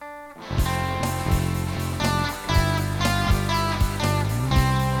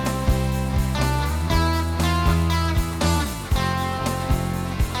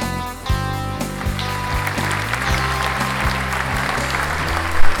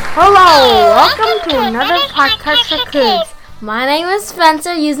Hello, welcome to another podcast for kids. My name is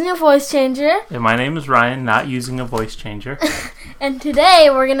Spencer, using a voice changer. And my name is Ryan, not using a voice changer. And today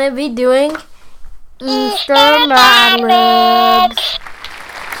we're going to be doing Easter Mad Libs.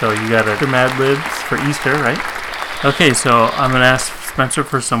 So you got Easter Mad Libs for Easter, right? Okay, so I'm going to ask Spencer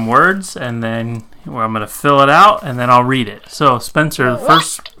for some words, and then I'm going to fill it out, and then I'll read it. So, Spencer,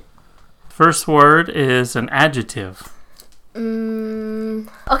 the first word is an adjective.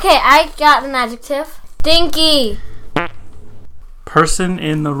 Okay, I got an adjective. Stinky. Person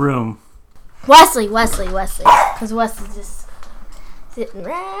in the room. Wesley. Because Wesley's just sitting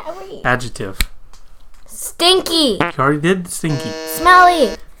right over here. Adjective. Stinky. You already did stinky.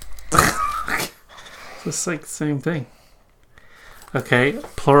 Smelly. Just like the same thing. Okay,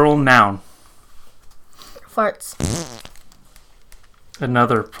 plural noun. Farts.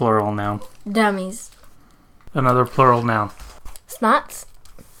 Another plural noun. Dummies. Another plural noun. Snots.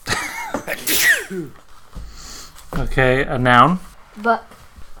 Okay, a noun. But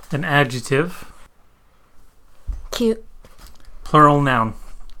An adjective. cute. Plural noun.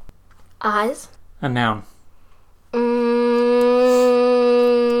 Eyes. A noun.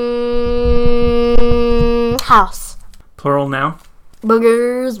 House. Plural noun.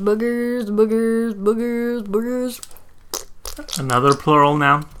 Boogers. Another plural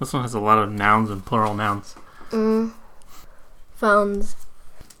noun. This one has a lot of nouns and plural nouns. Phones.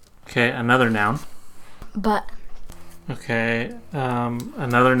 Okay, another noun. Butt. Okay,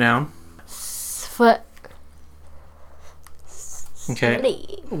 another noun. Foot. Okay,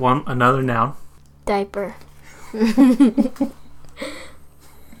 another noun. Diaper.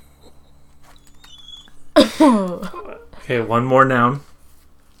 Okay, one more noun.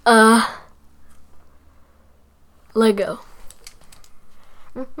 Lego.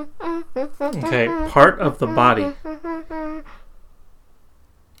 Okay, part of the body.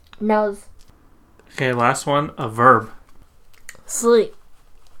 Nose. Okay, last one, a verb. Sleep.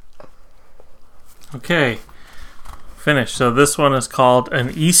 Okay, finished. So this one is called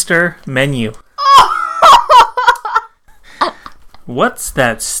an Easter menu. What's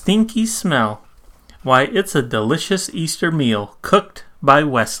that stinky smell? Why, it's a delicious Easter meal cooked by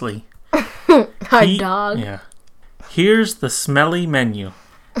Wesley. Our dog. Yeah. Here's the smelly menu.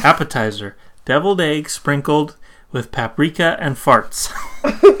 Appetizer, deviled egg sprinkled with paprika and farts.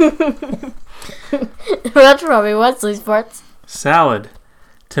 That's probably Wesley's farts. Salad,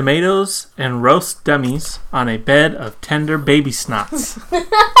 tomatoes and roast dummies on a bed of tender baby snots.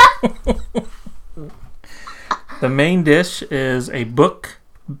 The main dish is a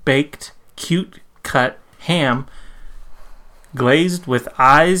book-baked, cute-cut ham glazed with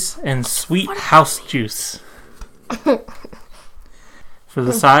eyes and sweet house juice. For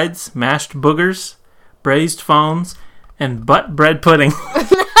the sides, mashed boogers, braised phones, and butt bread pudding.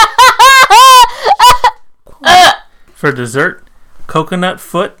 For dessert, coconut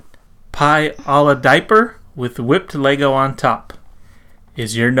foot pie a la diaper with whipped Lego on top.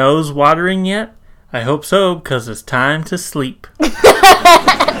 Is your nose watering yet? I hope so, because it's time to sleep. I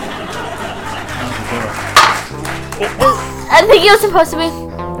think it was supposed to be,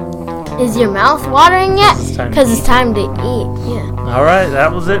 is your mouth watering yet? Because it's time to eat. Yeah. All right,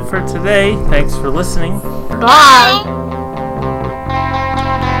 that was it for today. Thanks for listening. Bye.